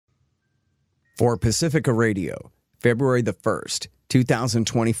for Pacifica Radio, February the 1st,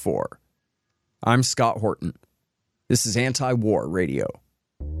 2024. I'm Scott Horton. This is Anti-War Radio.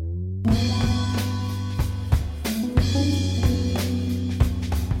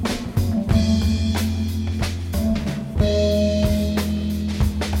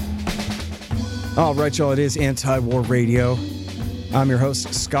 All right, y'all, it is Anti-War Radio. I'm your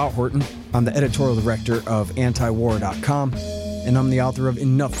host, Scott Horton. I'm the editorial director of antiwar.com, and I'm the author of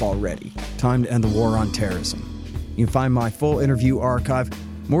Enough Already, Time to End the War on Terrorism. You can find my full interview archive,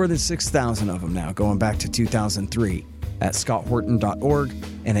 more than 6,000 of them now, going back to 2003, at scotthorton.org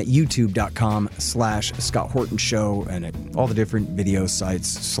and at youtube.com/Scott Horton Show and at all the different video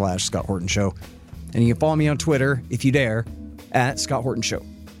sites /Scott Horton Show. And you can follow me on Twitter, if you dare, at Scott Horton Show.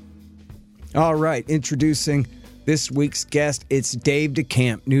 All right, introducing this week's guest. It's Dave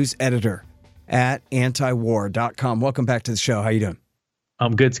Decamp, news editor at antiwar.com. Welcome back to the show. How you doing?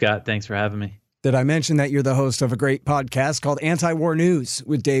 I'm good, Scott. Thanks for having me. Did I mention that you're the host of a great podcast called Anti-War News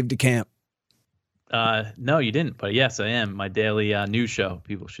with Dave Decamp? No, you didn't. But yes, I am. My daily news show.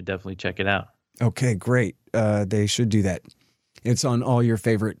 People should definitely check it out. Okay, great. They should do that. It's on all your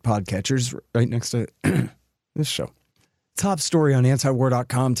favorite podcatchers right next to this show. Top story on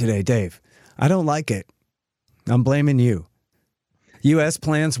antiwar.com today, Dave. I don't like it. I'm blaming you. U.S.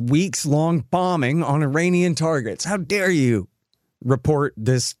 plans weeks-long bombing on Iranian targets. How dare you report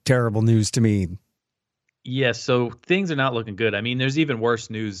this terrible news to me? Yeah, so things are not looking good. I mean, there's even worse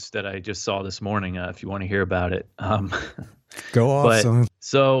news that I just saw this morning, if you want to hear about it. Go off, son.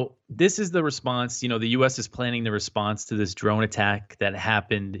 So this is the response. The U.S. is planning the response to this drone attack that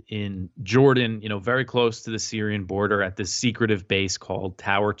happened in Jordan, very close to the Syrian border at this secretive base called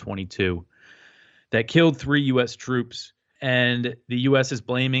Tower 22. That killed 3 U.S. troops, and the U.S. is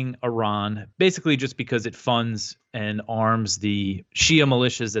blaming Iran basically just because it funds and arms the Shia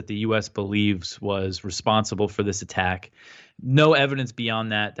militias that the U.S. believes was responsible for this attack. No evidence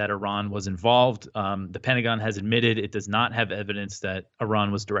beyond that Iran was involved. The Pentagon has admitted it does not have evidence that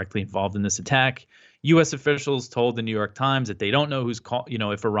Iran was directly involved in this attack. U.S. officials told the New York Times that they don't know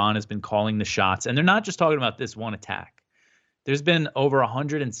if Iran has been calling the shots, and they're not just talking about this one attack. There's been over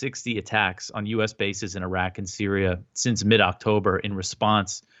 160 attacks on U.S. bases in Iraq and Syria since mid-October in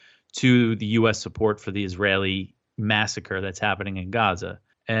response to the U.S. support for the Israeli massacre that's happening in Gaza.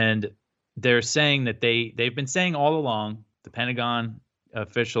 And they're saying that they've been saying all along, the Pentagon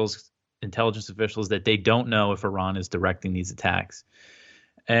officials, intelligence officials, that they don't know if Iran is directing these attacks.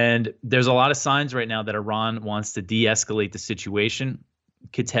 And there's a lot of signs right now that Iran wants to de-escalate the situation.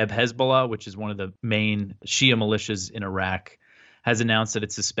 Decamp Hezbollah, which is one of the main Shia militias in Iraq, has announced that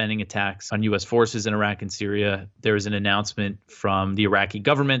it's suspending attacks on U.S. forces in Iraq and Syria. There was an announcement from the Iraqi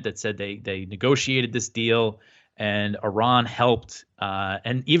government that said they negotiated this deal and Iran helped.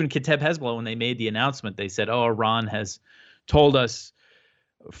 And even Decamp Hezbollah, when they made the announcement, they said, Iran has told us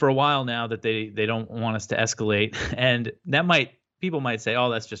for a while now that they don't want us to escalate. And people might say,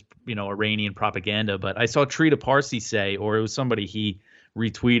 that's just, Iranian propaganda. But I saw Trita Parsi say, or it was somebody he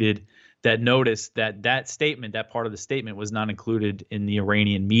retweeted, that noticed that statement, that part of the statement, was not included in the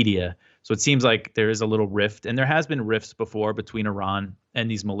Iranian media. So it seems like there is a little rift, and there has been rifts before between Iran and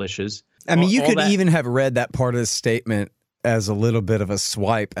these militias. I mean, you could even have read that part of the statement as a little bit of a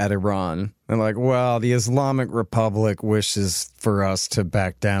swipe at Iran. And like, well, the Islamic Republic wishes for us to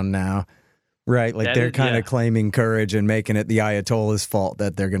back down now. Right? Like they're kind of claiming courage and making it the Ayatollah's fault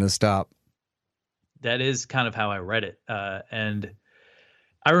that they're going to stop. That is kind of how I read it. And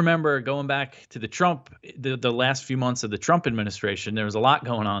I remember going back to the last few months of the Trump administration, there was a lot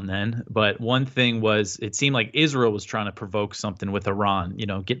going on then. But one thing was, it seemed like Israel was trying to provoke something with Iran,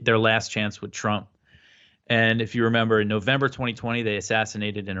 get their last chance with Trump. And if you remember, in November 2020, they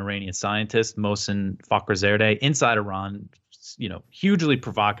assassinated an Iranian scientist, Mohsen Fakhrizadeh, inside Iran, hugely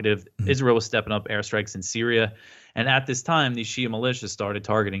provocative. Israel was stepping up airstrikes in Syria. And at this time, these Shia militias started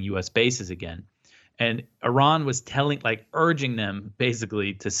targeting U.S. bases again. And Iran was urging them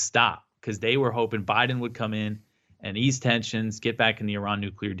basically to stop, because they were hoping Biden would come in and ease tensions, get back in the Iran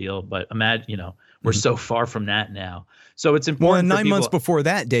nuclear deal. But imagine, we're so far from that now. So it's important. Well, 9 months before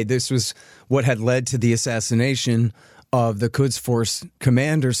that day, this was what had led to the assassination of the Quds Force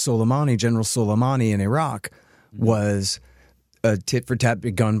commander Soleimani, General Soleimani in Iraq, was a tit-for-tat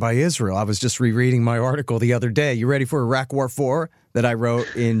begun by Israel. I was just rereading my article the other day. You ready for Iraq War 4 that I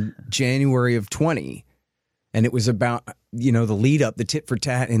wrote in January of 20? And it was about, the lead up, the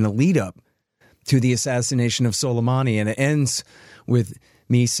tit-for-tat in the lead up to the assassination of Soleimani. And it ends with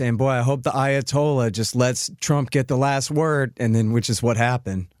me saying, boy, I hope the Ayatollah just lets Trump get the last word, and then, which is what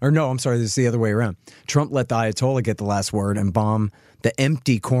happened. Or no, I'm sorry, this is the other way around. Trump let the Ayatollah get the last word and bomb the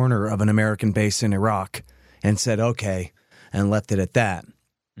empty corner of an American base in Iraq and said, okay, and left it at that.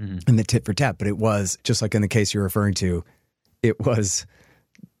 And the tit for tat. But it was, just like in the case you're referring to, it was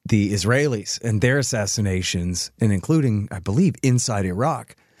the Israelis and their assassinations, and including, I believe, inside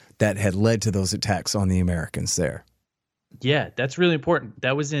Iraq, that had led to those attacks on the Americans there. Yeah, that's really important.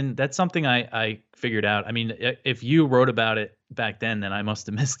 That's something I figured out. I mean, if you wrote about it back then I must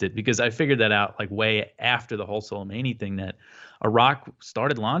have missed it, because I figured that out like way after the whole Soleimani thing, that Iraq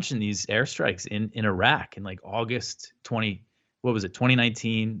started launching these airstrikes in Iraq in like August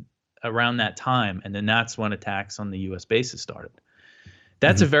 2019, around that time. And then that's when attacks on the U.S. bases started.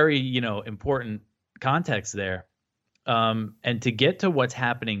 That's a very, important context there. And to get to what's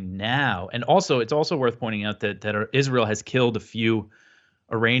happening now, and also it's also worth pointing out that Israel has killed a few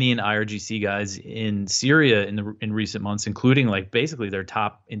Iranian IRGC guys in Syria in recent months, including like basically their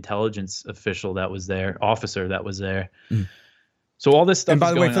top intelligence officer that was there. So all this stuff. And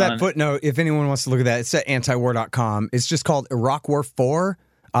by the way, for that on. footnote, if anyone wants to look at that, it's at antiwar.com. It's just called Iraq War 4.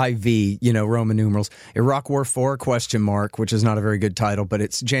 IV, Roman numerals, Iraq War 4, ? Which is not a very good title, but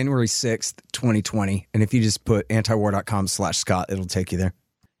it's January 6th, 2020. And if you just put antiwar.com/Scott, it'll take you there.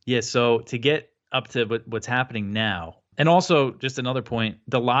 Yeah. So to get up to what's happening now, and also just another point,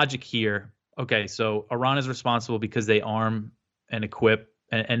 the logic here. Okay. So Iran is responsible because they arm and equip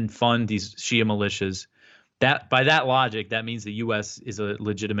and fund these Shia militias. That by that logic, that means the U.S. is a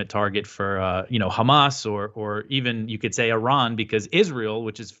legitimate target for, Hamas or even you could say Iran, because Israel,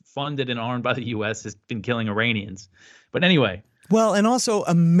 which is funded and armed by the U.S., has been killing Iranians. But anyway. Well, and also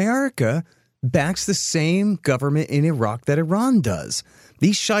America backs the same government in Iraq that Iran does.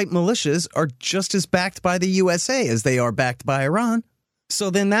 These Shiite militias are just as backed by the USA as they are backed by Iran. So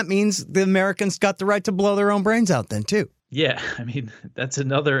then that means the Americans got the right to blow their own brains out then, too. Yeah, I mean, that's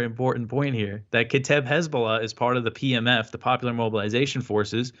another important point here, that Kateb Hezbollah is part of the PMF, the Popular Mobilization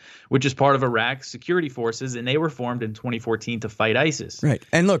Forces, which is part of Iraq's security forces, and they were formed in 2014 to fight ISIS. Right.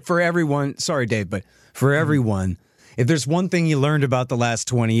 And look, for everyone, sorry, Dave, but for everyone, if there's one thing you learned about the last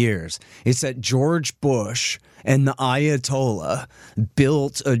 20 years, it's that George Bush and the Ayatollah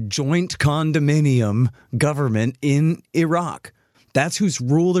built a joint condominium government in Iraq. That's who's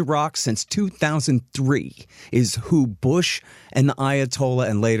ruled Iraq since 2003, is who Bush and the Ayatollah,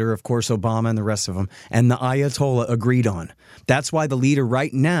 and later, of course, Obama and the rest of them, and the Ayatollah agreed on. That's why the leader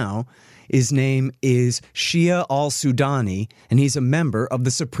right now, his name is Shia al-Sudani, and he's a member of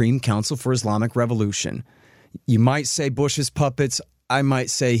the Supreme Council for Islamic Revolution. You might say Bush's puppets. I might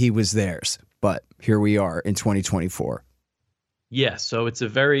say he was theirs. But here we are in 2024. Yeah, so it's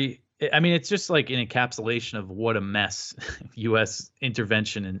it's just like an encapsulation of what a mess U.S.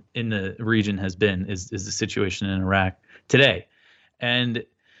 intervention in the region has been, is the situation in Iraq today. And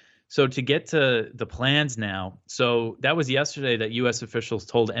so to get to the plans now, so that was yesterday that U.S. officials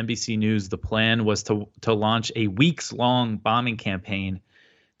told NBC News the plan was to launch a weeks-long bombing campaign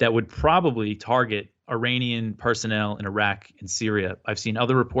that would probably target Iranian personnel in Iraq and Syria. I've seen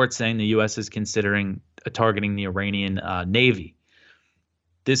other reports saying the U.S. is considering targeting the Iranian Navy.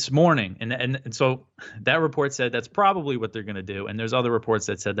 This morning, and so that report said that's probably what they're going to do, and there's other reports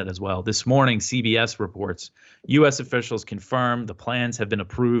that said that as well. This morning, CBS reports U.S. officials confirm the plans have been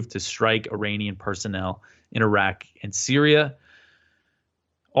approved to strike Iranian personnel in Iraq and Syria.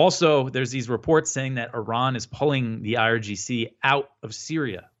 Also, there's these reports saying that Iran is pulling the IRGC out of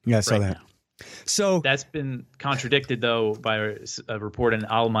Syria. Yeah, I saw that. Now. So that's been contradicted, though, by a report in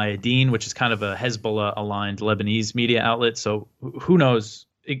Al Mayadeen, which is kind of a Hezbollah-aligned Lebanese media outlet. So who knows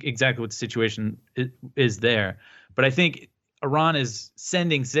exactly what the situation is there. But I think Iran is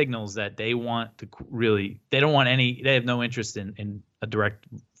sending signals that they want to they have no interest in a direct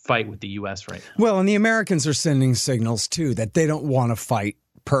fight with the U.S. right now. Well, and the Americans are sending signals, too, that they don't want to fight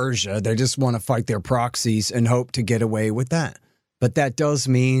Persia. They just want to fight their proxies and hope to get away with that. But that does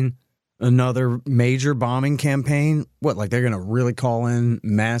mean another major bombing campaign. What, like they're going to really call in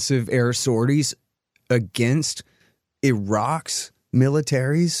massive air sorties against Iraq's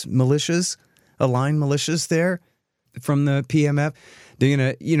militias, aligned militias there from the PMF? They're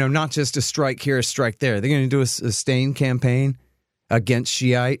going to, not just a strike here, a strike there. They're going to do a sustained campaign against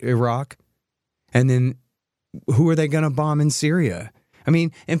Shiite Iraq. And then who are they going to bomb in Syria? I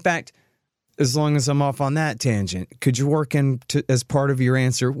mean, in fact, as long as I'm off on that tangent, could you work in as part of your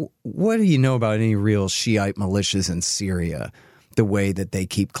answer, what do you know about any real Shiite militias in Syria, the way that they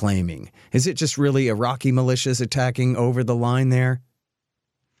keep claiming? Is it just really Iraqi militias attacking over the line there?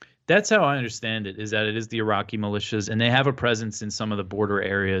 That's how I understand it, is that it is the Iraqi militias, and they have a presence in some of the border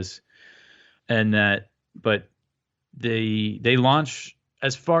areas. But they launch,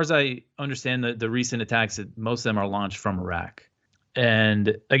 as far as I understand the recent attacks, most of them are launched from Iraq.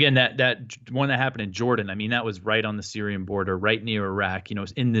 And again, that one that happened in Jordan, I mean, that was right on the Syrian border, right near Iraq,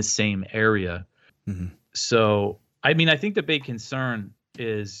 in this same area. Mm-hmm. So, I mean, I think the big concern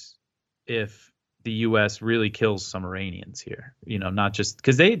is if the U.S. really kills some Iranians here, not just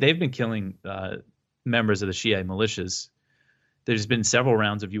because they've been killing members of the Shiite militias. There's been several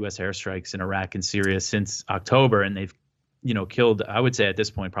rounds of U.S. airstrikes in Iraq and Syria since October, and they've killed, I would say at this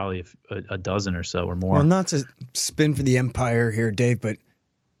point, probably a dozen or so or more. Well, not to spin for the empire here, Dave, but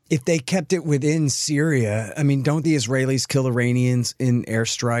if they kept it within Syria, I mean, don't the Israelis kill Iranians in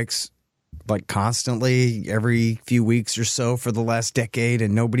airstrikes like constantly every few weeks or so for the last decade,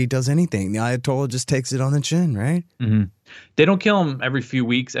 and nobody does anything? The Ayatollah just takes it on the chin, right? Mm-hmm. They don't kill them every few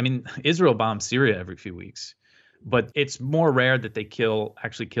weeks. I mean, Israel bombs Syria every few weeks. But it's more rare that they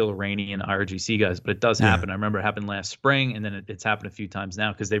actually kill Iranian IRGC guys, but it does happen. I remember it happened last spring, and then it's happened a few times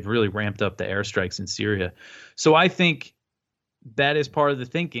now because they've really ramped up the airstrikes in Syria. So I think that is part of the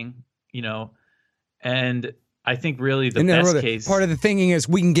thinking, and I think really the best case. Part of the thinking is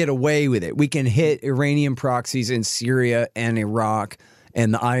we can get away with it. We can hit Iranian proxies in Syria and Iraq,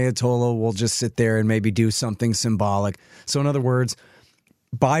 and the Ayatollah will just sit there and maybe do something symbolic. So in other words,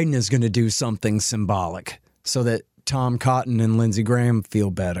 Biden is going to do something symbolic so that Tom Cotton and Lindsey Graham feel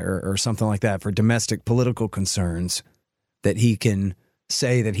better or something like that for domestic political concerns, that he can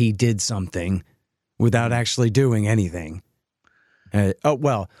say that he did something without actually doing anything.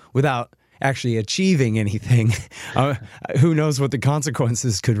 Without actually achieving anything. Who knows what the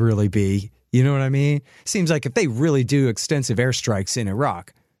consequences could really be? You know what I mean? Seems like if they really do extensive airstrikes in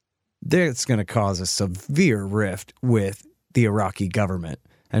Iraq, that's going to cause a severe rift with the Iraqi government.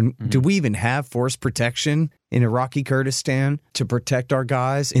 And do we even have force protection in Iraqi Kurdistan to protect our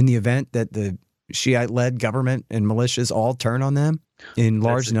guys in the event that the Shiite-led government and militias all turn on them in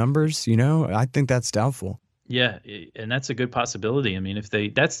large numbers? I think that's doubtful. Yeah, and that's a good possibility. I mean, if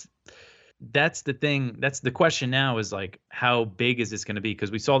that's the thing. That's the question now is like, how big is this going to be?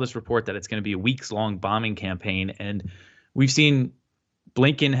 Because we saw this report that it's going to be a weeks-long bombing campaign, and we've seen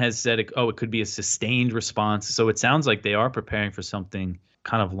Blinken has said, it could be a sustained response. So it sounds like they are preparing for something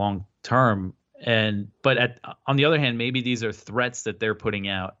kind of long term. But on the other hand, maybe these are threats that they're putting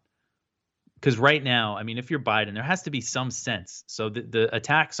out. Because right now, I mean, if you're Biden, there has to be some sense. So the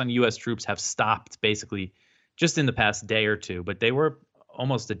attacks on U.S. troops have stopped basically just in the past day or two, but they were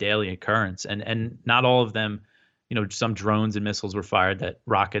almost a daily occurrence. And not all of them, some drones and missiles were fired,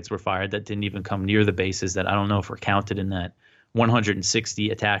 rockets were fired that didn't even come near the bases that I don't know if were counted in that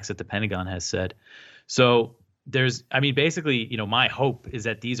 160 attacks that the Pentagon has said. So basically, my hope is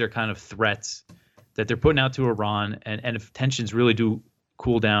that these are kind of threats that they're putting out to Iran, and if tensions really do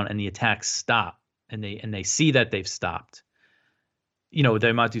cool down and the attacks stop, and they see that they've stopped,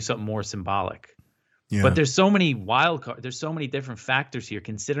 they might do something more symbolic. Yeah. But there's so many there's so many different factors here,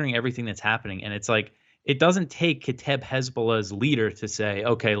 considering everything that's happening, and it's like it doesn't take Kateb Hezbollah's leader to say,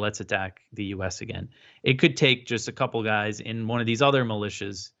 okay, let's attack the U.S. again. It could take just a couple guys in one of these other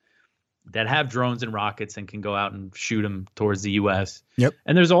militias that have drones and rockets and can go out and shoot them towards the U.S. Yep.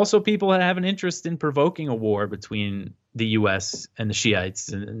 And there's also people that have an interest in provoking a war between the U.S. and the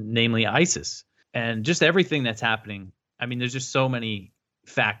Shiites, namely ISIS. And just everything that's happening, I mean, there's just so many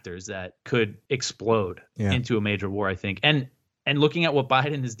factors that could explode into a major war, I think. And looking at what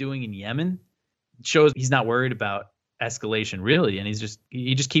Biden is doing in Yemen shows he's not worried about escalation, really. And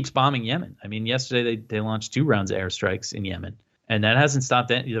he just keeps bombing Yemen. I mean, yesterday they launched 2 rounds of airstrikes in Yemen. And that hasn't stopped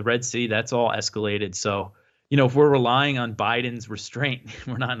the Red Sea. That's all escalated. So, if we're relying on Biden's restraint,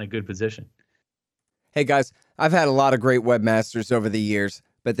 we're not in a good position. Hey, guys, I've had a lot of great webmasters over the years,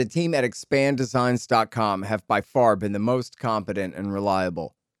 but the team at expanddesigns.com have by far been the most competent and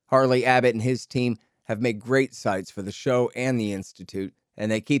reliable. Harley Abbott and his team have made great sites for the show and the Institute,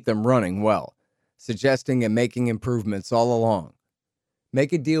 and they keep them running well, suggesting and making improvements all along.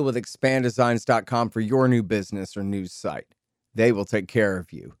 Make a deal with expanddesigns.com for your new business or news site. They will take care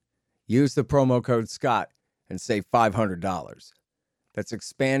of you. Use the promo code SCOTT and save $500. That's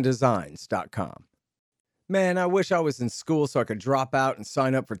expanddesigns.com. Man, I wish I was in school so I could drop out and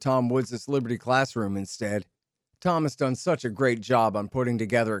sign up for Tom Woods' Liberty Classroom instead. Tom has done such a great job on putting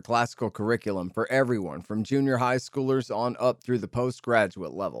together a classical curriculum for everyone from junior high schoolers on up through the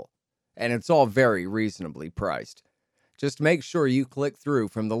postgraduate level. And it's all very reasonably priced. Just make sure you click through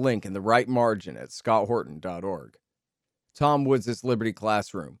from the link in the right margin at scotthorton.org. Tom Woods' Liberty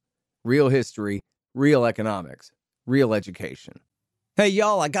Classroom. Real history, real economics, real education. Hey,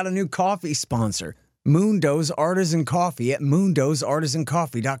 y'all, I got a new coffee sponsor. Mundo's Artisan Coffee at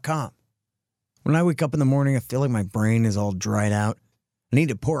mundosartisancoffee.com. When I wake up in the morning, I feel like my brain is all dried out. I need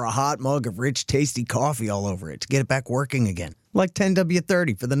to pour a hot mug of rich, tasty coffee all over it to get it back working again. like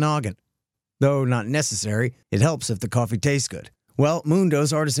 10W30 for the noggin. Though not necessary, it helps if the coffee tastes good. Well,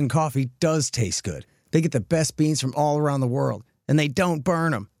 Mundo's Artisan Coffee does taste good. They get the best beans from all around the world, and they don't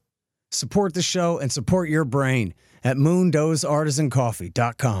burn them. Support the show and support your brain at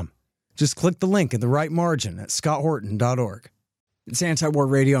mundosartisancoffee.com. Just click the link in the right margin at scotthorton.org. It's Anti-War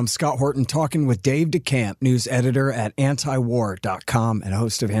Radio. I'm Scott Horton talking with Dave Decamp, news editor at antiwar.com and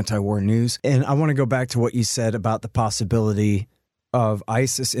host of Anti-War News. And I want to go back to what you said about the possibility of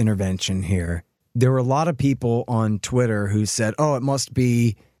ISIS intervention here. There were a lot of people on Twitter who said, oh, it must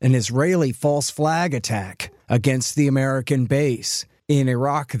be an Israeli false flag attack against the American base in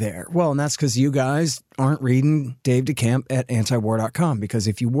Iraq there. Well, and that's because you guys aren't reading Dave Decamp at antiwar.com, because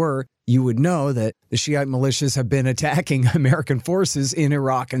if you were, you would know that the Shiite militias have been attacking American forces in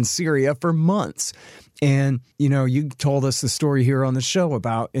Iraq and Syria for months. And, you know, you told us the story here on the show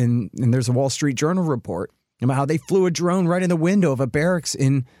about, and there's a Wall Street Journal report about how they flew a drone right in the window of a barracks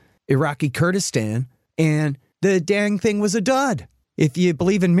in Iraqi Kurdistan, and the dang thing was a dud. If you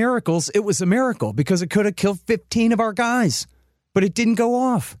believe in miracles, it was a miracle because it could have killed 15 of our guys, but it didn't go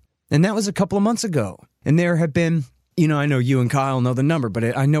off. And that was a couple of months ago. And there have been, you know, I know you and Kyle know the number,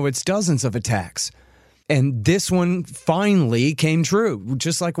 but I know it's dozens of attacks. And this one finally came true,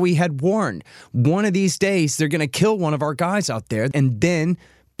 just like we had warned. One of these days, they're going to kill one of our guys out there, and then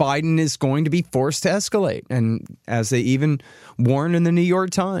Biden is going to be forced to escalate. And as they even warned in the New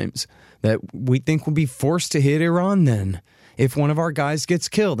York Times, that we think we'll be forced to hit Iran then if one of our guys gets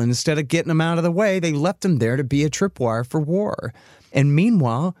killed. And instead of getting him out of the way, they left him there to be a tripwire for war. And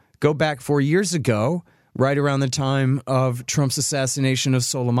meanwhile, go back 4 years ago, right around the time of Trump's assassination of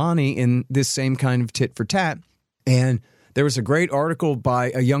Soleimani, in this same kind of tit for tat. And there was a great article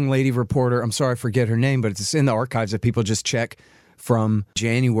by a young lady reporter. I'm sorry, I forget her name, but it's in the archives that people just check, from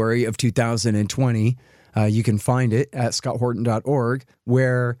January of 2020. You can find it at scotthorton.org,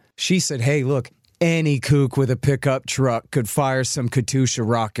 where she said, hey, look, any kook with a pickup truck could fire some Katyusha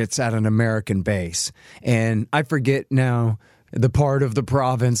rockets at an American base. And I forget now the part of the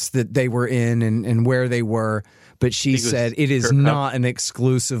province that they were in and where they were, but she said it is not an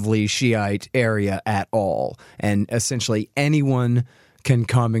exclusively Shiite area at all. And essentially anyone can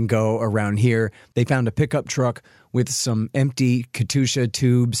come and go around here. They found a pickup truck with some empty Katyusha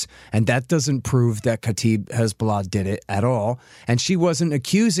tubes, and that doesn't prove that Kataib Hezbollah did it at all. And she wasn't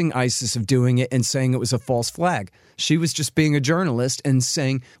accusing ISIS of doing it and saying it was a false flag. She was just being a journalist and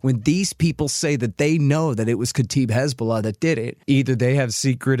saying, when these people say that they know that it was Kataib Hezbollah that did it, either they have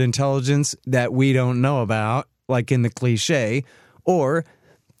secret intelligence that we don't know about, like in the cliche, or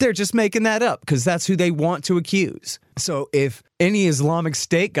they're just making that up because that's who they want to accuse. So if any Islamic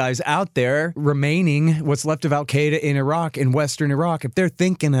State guys out there remaining, what's left of Al-Qaeda in Iraq, in Western Iraq, if they're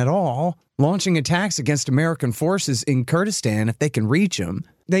thinking at all, launching attacks against American forces in Kurdistan, if they can reach them,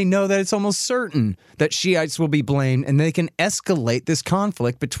 they know that it's almost certain that Shiites will be blamed, and they can escalate this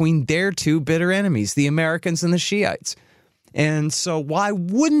conflict between their two bitter enemies, the Americans and the Shiites. And so why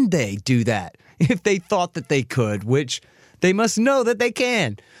wouldn't they do that if they thought that they could, which they must know that they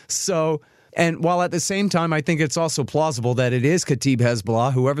can. So, and while at the same time, I think it's also plausible that it is Kataib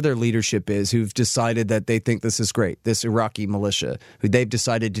Hezbollah, whoever their leadership is, who've decided that they think this is great, this Iraqi militia, who they've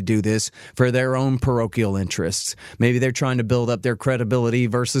decided to do this for their own parochial interests. Maybe they're trying to build up their credibility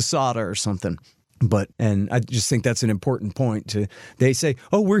versus Sada or something. But, and I just think that's an important point they say,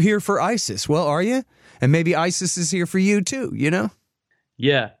 oh, we're here for ISIS. Well, are you? And maybe ISIS is here for you too, you know?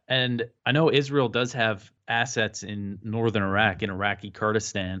 Yeah. And I know Israel does have assets in northern Iraq, in Iraqi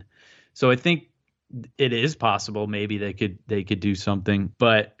Kurdistan. So I think it is possible maybe they could do something,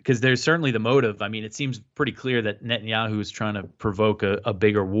 but because there's certainly the motive. I mean, it seems pretty clear that Netanyahu is trying to provoke a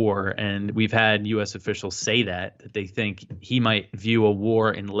bigger war, and we've had U.S. officials say that they think he might view a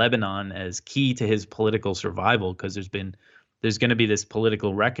war in Lebanon as key to his political survival, because there's going to be this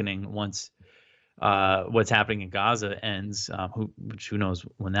political reckoning once what's happening in Gaza ends, who knows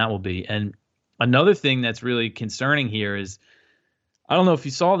when that will be. And another thing that's really concerning here is, I don't know if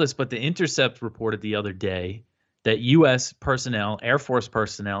you saw this, but The Intercept reported the other day that U.S. personnel, Air Force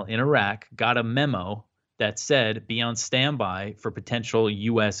personnel in Iraq got a memo that said be on standby for potential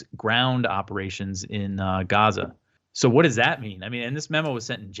U.S. ground operations in Gaza. So what does that mean? I mean, and this memo was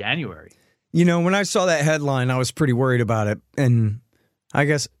sent in January. You know, when I saw that headline, I was pretty worried about it. And I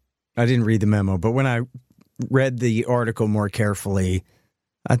guess I didn't read the memo, but when I read the article more carefully,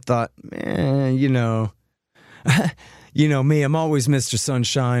 I thought, you know, you know me, I'm always Mr.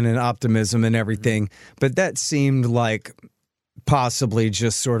 Sunshine and optimism and everything. But that seemed like possibly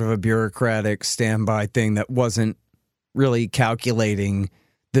just sort of a bureaucratic standby thing that wasn't really calculating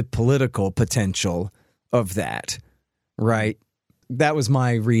the political potential of that. right? That was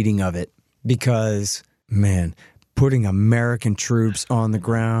my reading of it because, man, putting American troops on the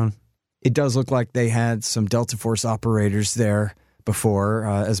ground, it does look like they had some Delta Force operators there before,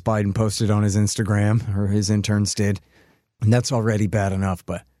 as Biden posted on his Instagram, or his interns did. And that's already bad enough,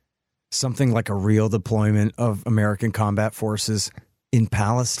 but something like a real deployment of American combat forces in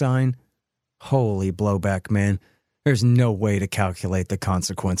Palestine, holy blowback, man. There's no way to calculate the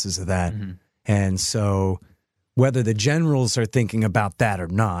consequences of that. Mm-hmm. And so whether the generals are thinking about that or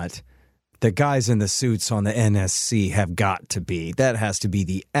not, the guys in the suits on the NSC have got to be. That has to be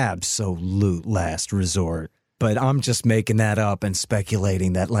the absolute last resort. But I'm just making that up and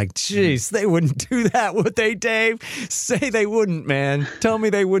speculating that, like, geez, they wouldn't do that, would they, Dave? Say they wouldn't, man. Tell me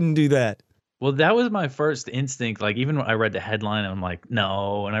they wouldn't do that. Well, that was my first instinct. Like, even when I read the headline, I'm like,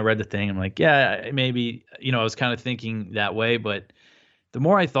 no. And I read the thing, I'm like, yeah, maybe, I was kind of thinking that way. But the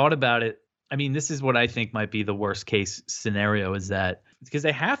more I thought about it, I mean, this is what I think might be the worst case scenario, is that because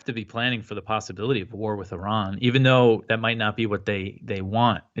they have to be planning for the possibility of war with Iran, even though that might not be what they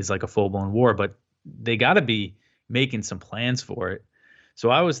want, is like a full-blown war, but they got to be making some plans for it. So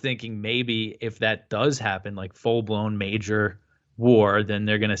I was thinking maybe if that does happen, like full-blown major war, then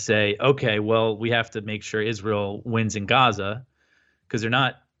they're going to say, okay, well, we have to make sure Israel wins in Gaza, because they're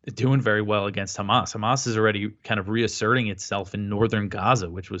not doing very well against Hamas. Hamas is already kind of reasserting itself in northern Gaza,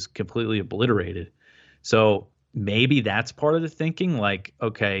 which was completely obliterated. So maybe that's part of the thinking, like,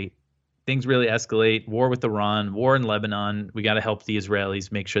 okay, things really escalate, war with Iran, war in Lebanon, we got to help the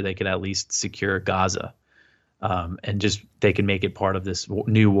Israelis make sure they could at least secure Gaza, and just they can make it part of this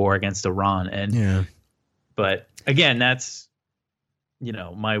new war against Iran. And yeah. But again, that's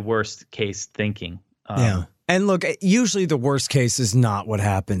my worst case thinking. Yeah. And look, usually the worst case is not what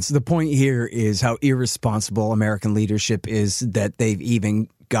happens. The point here is how irresponsible American leadership is that they've even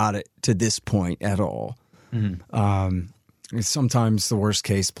got it to this point at all. Mm-hmm. Sometimes the worst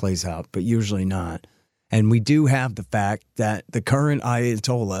case plays out, but usually not. And we do have the fact that the current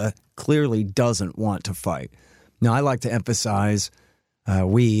Ayatollah clearly doesn't want to fight. Now, I like to emphasize,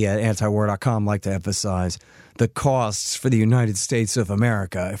 we at antiwar.com like to emphasize the costs for the United States of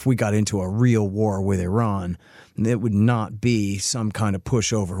America. If we got into a real war with Iran, it would not be some kind of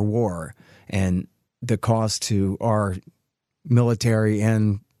pushover war. And the cost to our military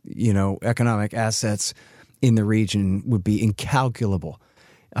and, economic assets in the region would be incalculable.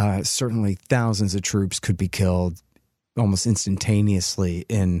 Certainly thousands of troops could be killed almost instantaneously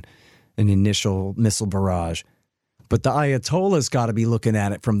in an initial missile barrage. But the Ayatollah's got to be looking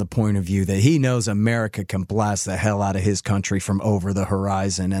at it from the point of view that he knows America can blast the hell out of his country from over the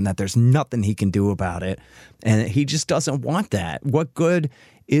horizon, and that there's nothing he can do about it. And he just doesn't want that. What good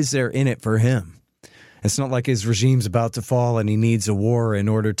is there in it for him? It's not like his regime's about to fall and he needs a war in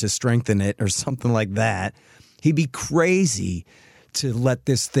order to strengthen it or something like that. He'd be crazy to let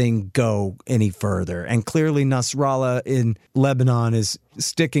this thing go any further. And clearly Nasrallah in Lebanon is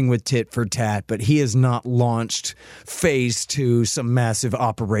sticking with tit for tat, but he has not launched phase 2, some massive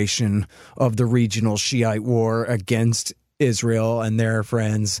operation of the regional Shiite war against Israel and their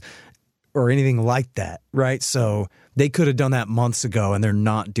friends or anything like that, right? So they could have done that months ago, and they're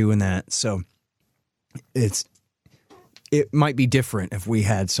not doing that. So it might be different if we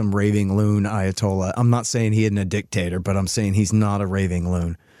had some raving loon Ayatollah. I'm not saying he isn't a dictator, but I'm saying he's not a raving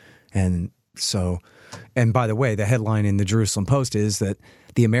loon. And by the way, the headline in the Jerusalem Post is that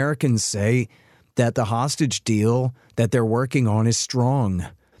the Americans say that the hostage deal that they're working on is strong.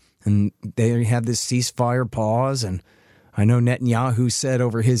 And they have this ceasefire pause. And I know Netanyahu said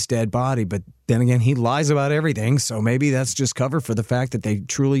over his dead body, but then again, he lies about everything. So maybe that's just cover for the fact that they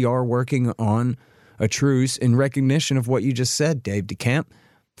truly are working on a truce in recognition of what you just said, Dave Decamp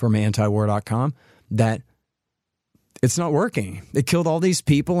from antiwar.com, that it's not working. They killed all these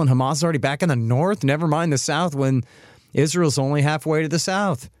people and Hamas is already back in the north, never mind the south, when Israel's only halfway to the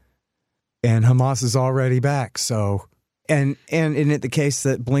south. And Hamas is already back. So, and in it the case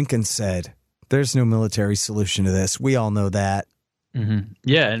that Blinken said, there's no military solution to this. We all know that. Mm-hmm.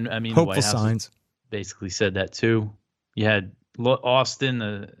 Yeah, and I mean, hopeful the White House signs basically said that too. You had Austin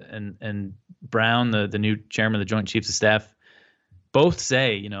and Brown, the new chairman of the Joint Chiefs of Staff, both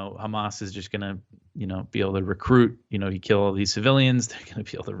say, Hamas is just going to, be able to recruit, you kill all these civilians. They're going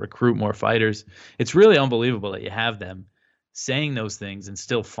to be able to recruit more fighters. It's really unbelievable that you have them saying those things and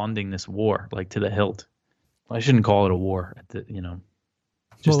still funding this war, like to the hilt. I shouldn't call it a war. Just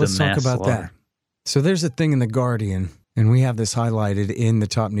well, let's talk about slaughter. That. So there's a thing in The Guardian, and we have this highlighted in the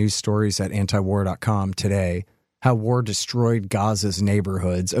top news stories at antiwar.com today, how war destroyed Gaza's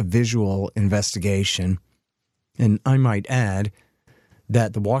neighborhoods, a visual investigation. And I might add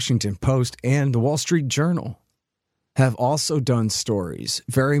that the Washington Post and the Wall Street Journal have also done stories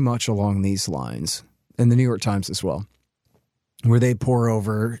very much along these lines, and the New York Times as well, where they pour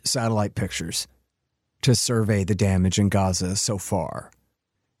over satellite pictures to survey the damage in Gaza so far.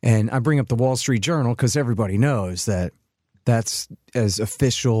 And I bring up the Wall Street Journal because everybody knows that that's as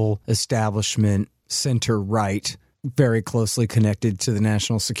official establishment, center-right, very closely connected to the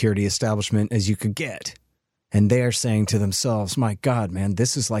national security establishment as you could get. And they are saying to themselves, my God, man,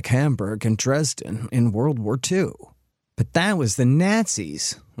 this is like Hamburg and Dresden in World War II. But that was the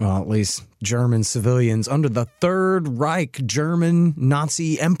Nazis, well, at least German civilians under the Third Reich German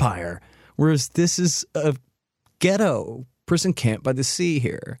Nazi Empire, whereas this is a ghetto prison camp by the sea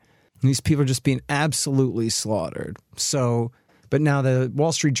here. And these people are just being absolutely slaughtered. So, but now the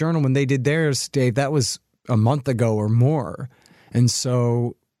Wall Street Journal, when they did theirs, Dave, that was a month ago or more. And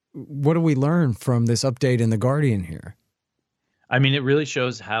so what do we learn from this update in The Guardian here? I mean, it really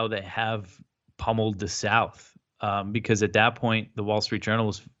shows how they have pummeled the South. Because at that point, the Wall Street Journal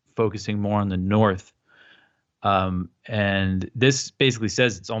was focusing more on the North. And this basically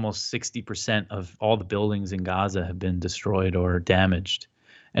says it's almost 60% of all the buildings in Gaza have been destroyed or damaged.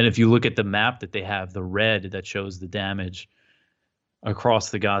 And if you look at the map that they have, the red that shows the damage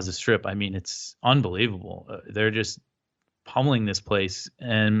across the Gaza Strip, I mean, it's unbelievable. They're just pummeling this place.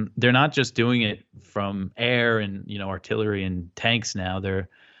 And they're not just doing it from air and, artillery and tanks now.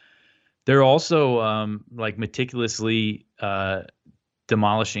 They're also like meticulously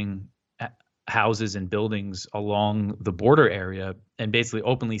demolishing houses and buildings along the border area and basically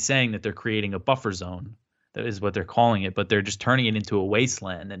openly saying that they're creating a buffer zone. That is what they're calling it, but they're just turning it into a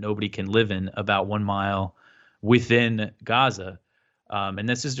wasteland that nobody can live in about 1 mile within Gaza. And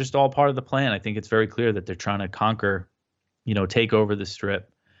this is just all part of the plan. I think it's very clear that they're trying to conquer, take over the Strip.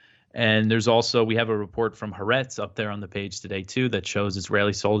 And there's also, we have a report from Haaretz up there on the page today, too, that shows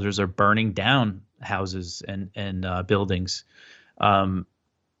Israeli soldiers are burning down houses and buildings. And,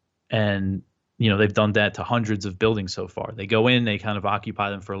 they've done that to hundreds of buildings so far. They go in, they kind of occupy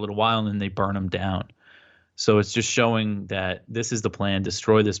them for a little while, and then they burn them down. So it's just showing that this is the plan,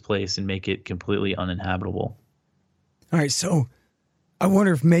 destroy this place and make it completely uninhabitable. All right, so I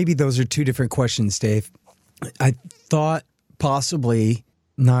wonder if maybe those are two different questions, Dave. I thought possibly,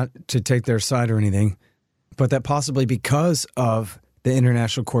 not to take their side or anything, but that possibly because of the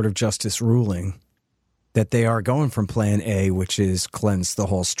International Court of Justice ruling that they are going from plan A, which is cleanse the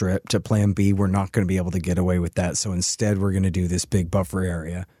whole strip, to plan B, we're not going to be able to get away with that. So instead, we're going to do this big buffer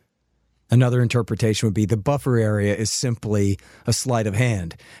area. Another interpretation would be the buffer area is simply a sleight of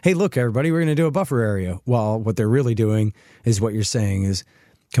hand. Hey, look, everybody, we're going to do a buffer area. While what they're really doing is what you're saying is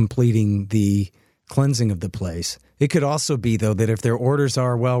completing the cleansing of the place. It could also be, though, that if their orders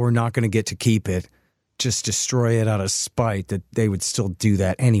are, well, we're not going to get to keep it, just destroy it out of spite, that they would still do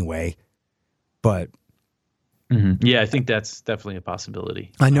that anyway. But yeah, I think that's definitely a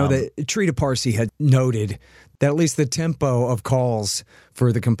possibility. I know that Trita Parsi had noted that at least the tempo of calls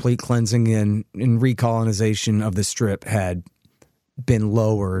for the complete cleansing and recolonization of the Strip had been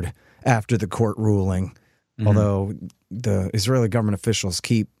lowered after the court ruling, although the Israeli government officials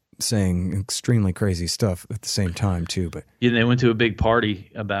keep saying extremely crazy stuff at the same time, too. But yeah, they went to a big party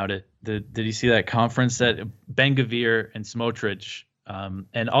about it. Did you see that conference that Ben-Gvir and Smotrich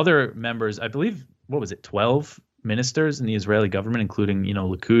and other members, I believe, 12 ministers in the Israeli government, including,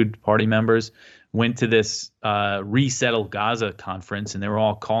 Likud party members, went to this Resettle Gaza conference, and they were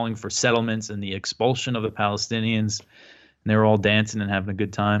all calling for settlements and the expulsion of the Palestinians, and they were all dancing and having a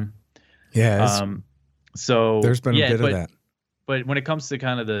good time. Yeah. So there's been a bit of that. But when it comes to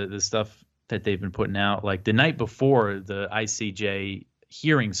kind of the stuff that they've been putting out, like the night before the ICJ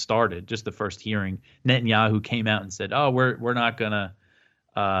hearing started, just the first hearing, Netanyahu came out and said, "Oh, we're not gonna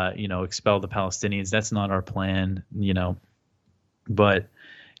expel the Palestinians. That's not our plan, But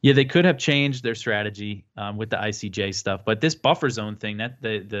yeah, they could have changed their strategy with the ICJ stuff. But this buffer zone thing, that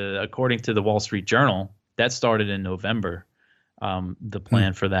the according to the Wall Street Journal, that started in November. The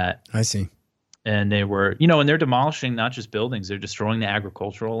plan for that. I see. And they were, and they're demolishing not just buildings, they're destroying the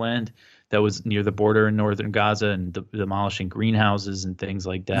agricultural land that was near the border in northern Gaza and demolishing greenhouses and things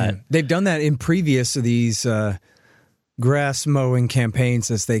like that. Yeah. They've done that in previous of these grass mowing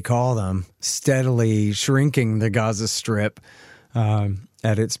campaigns, as they call them, steadily shrinking the Gaza Strip at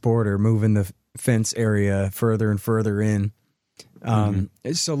its border, moving the fence area further and further in.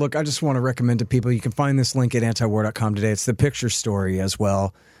 So look, I just want to recommend to people, you can find this link at antiwar.com today. It's the picture story as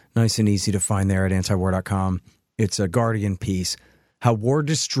well. Nice and easy to find there at antiwar.com. It's a Guardian piece, how war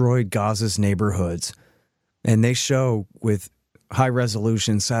destroyed Gaza's neighborhoods. And they show with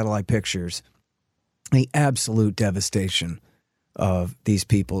high-resolution satellite pictures the absolute devastation of these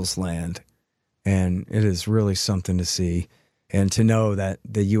people's land. And it is really something to see. And to know that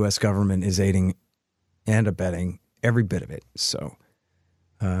the U.S. government is aiding and abetting every bit of it. So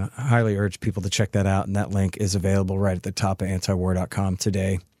I highly urge people to check that out. And that link is available right at the top of antiwar.com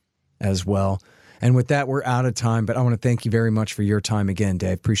today as well. And with that, we're out of time. But I want to thank you very much for your time again,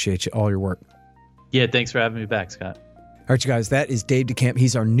 Dave. Appreciate you, all your work. Yeah, thanks for having me back, Scott. All right, you guys, that is Dave Decamp.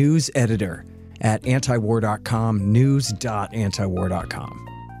 He's our news editor at antiwar.com, news.antiwar.com.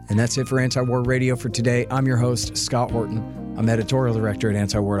 And that's it for Anti-War Radio for today. I'm your host, Scott Horton. I'm editorial director at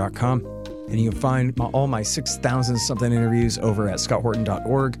antiwar.com. And you can find all my 6,000-something interviews over at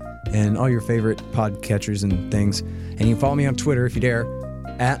scotthorton.org and all your favorite podcatchers and things. And you can follow me on Twitter, if you dare,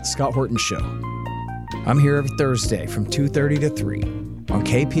 at Scott Horton Show. I'm here every Thursday from 2:30 to 3 on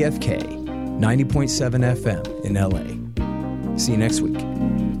KPFK 90.7 FM in LA. See you next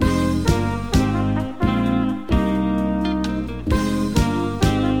week.